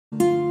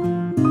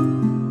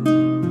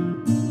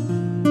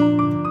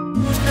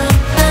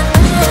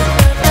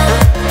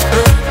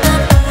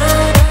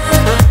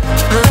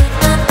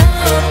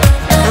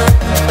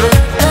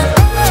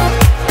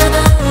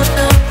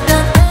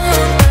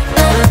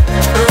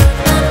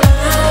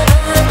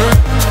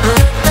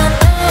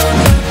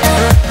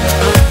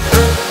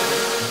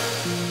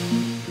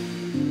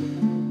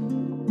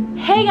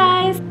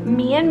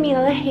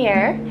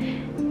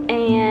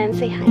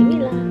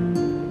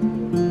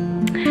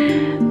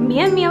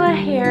Mila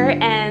here,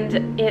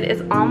 and it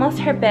is almost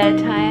her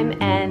bedtime,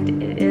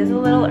 and it is a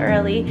little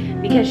early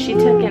because she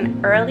took an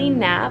early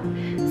nap,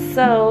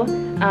 so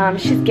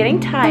she's getting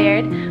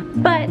tired,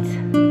 but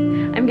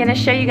I'm gonna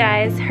show you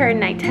guys her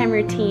nighttime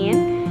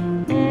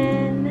routine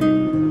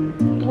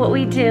and what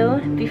we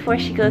do before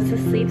she goes to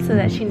sleep so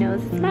that she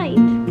knows it's night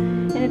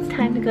and it's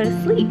time to go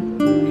to sleep.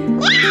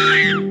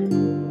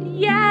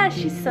 Yeah,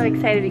 she's so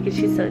excited because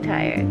she's so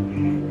tired.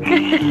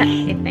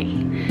 I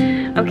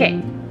think. Okay,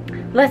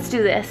 let's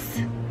do this.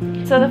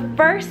 So the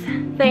first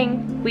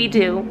thing we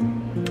do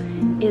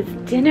is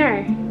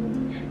dinner.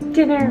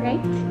 Dinner, right?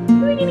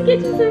 We're gonna get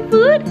you some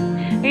food.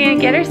 We're gonna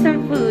get her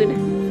some food.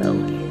 So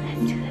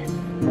let's do this.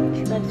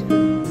 She loves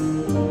food.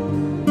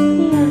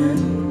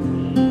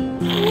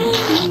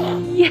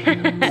 Yeah.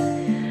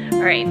 Yeah.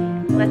 All right,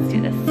 let's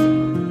do this.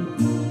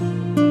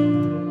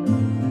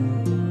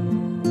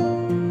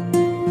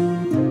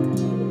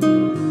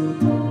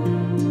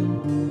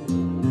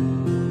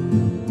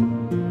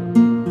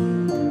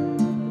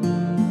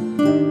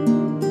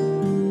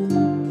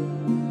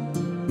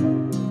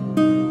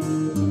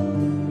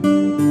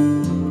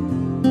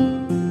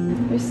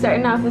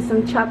 Starting off with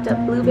some chopped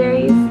up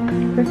blueberries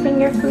for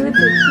finger food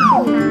that she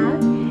can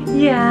have.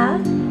 Yeah.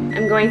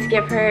 I'm going to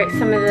give her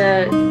some of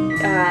the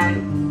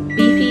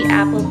beefy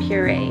apple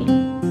puree.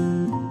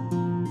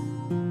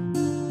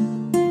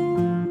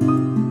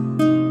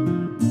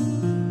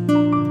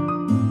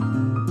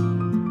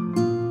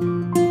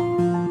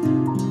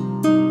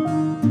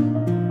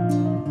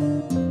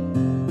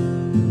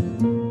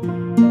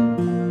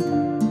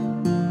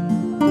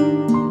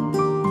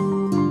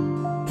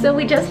 So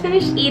we just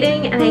finished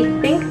eating, and I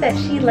think that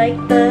she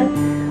liked the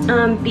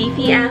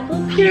beefy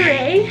apple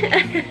puree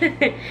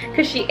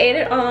because she ate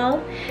it all,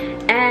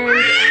 and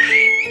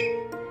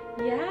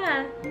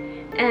yeah,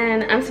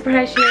 and I'm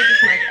surprised she has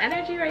this much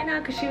energy right now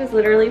because she was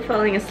literally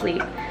falling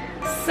asleep.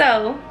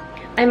 So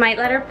I might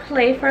let her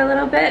play for a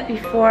little bit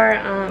before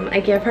I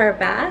give her a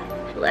bath.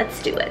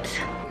 Let's do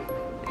it.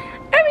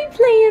 Are we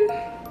playing?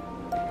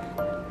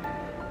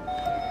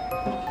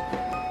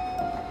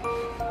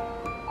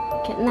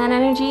 Getting that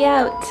energy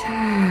out.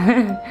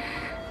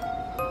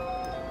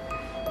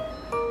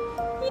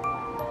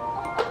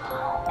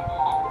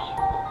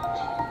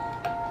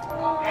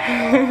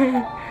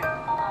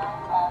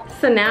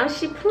 So now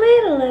she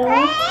played a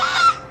little,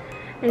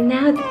 and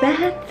now it's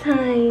bath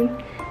time.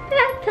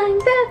 Bath time,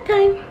 bath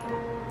time.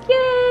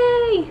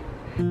 Yay!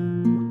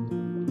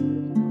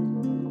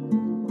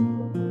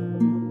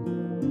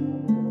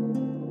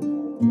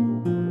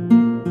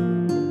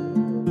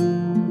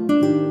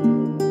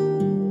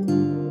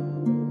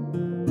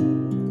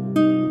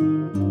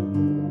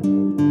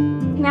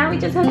 Now we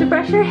just have to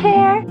brush her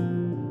hair.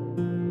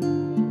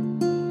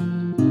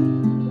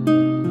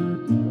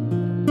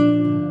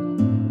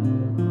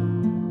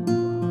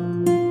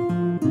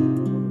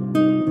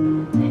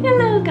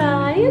 Hello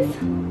guys.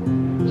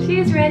 She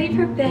is ready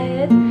for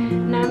bed.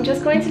 Now I'm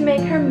just going to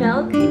make her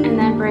milk and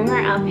then bring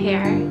her up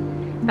here,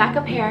 back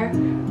up here,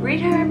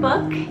 read her a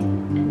book,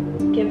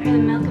 and give her the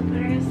milk and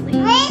put her to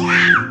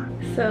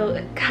sleep.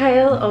 So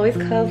Kyle always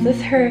calls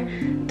this her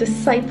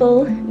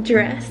disciple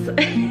dress.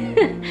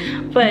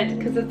 But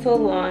because it's so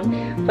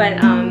long,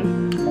 but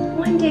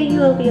one day you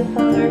will be a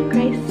follower of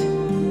Christ,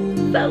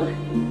 so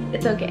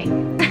it's okay.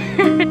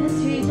 Let's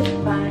read the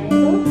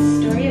Bible,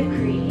 the story of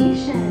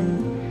creation.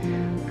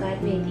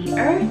 God made the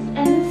earth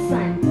and the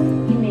sun.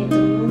 He made the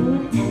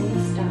moon and the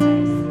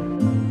stars.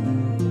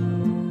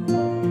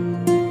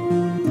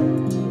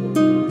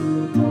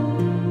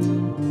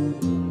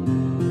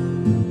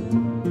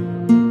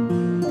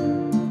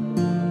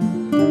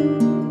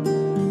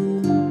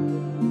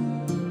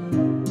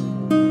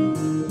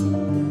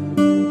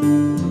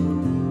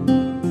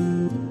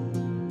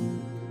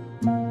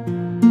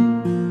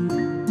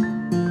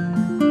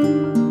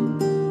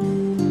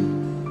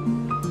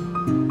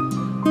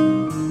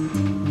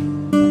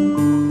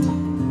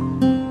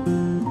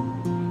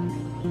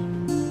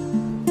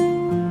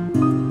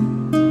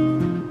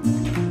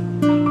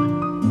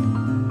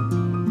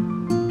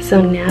 So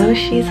now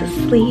she's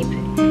asleep,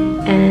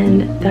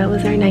 and that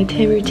was our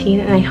nighttime routine,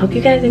 and I hope you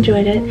guys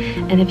enjoyed it.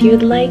 And if you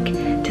would like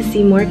to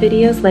see more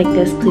videos like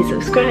this, please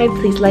subscribe,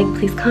 please like,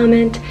 please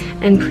comment,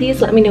 and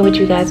please let me know what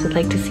you guys would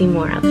like to see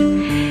more of.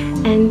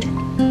 And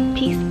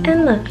peace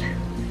and love.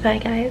 Bye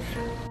guys.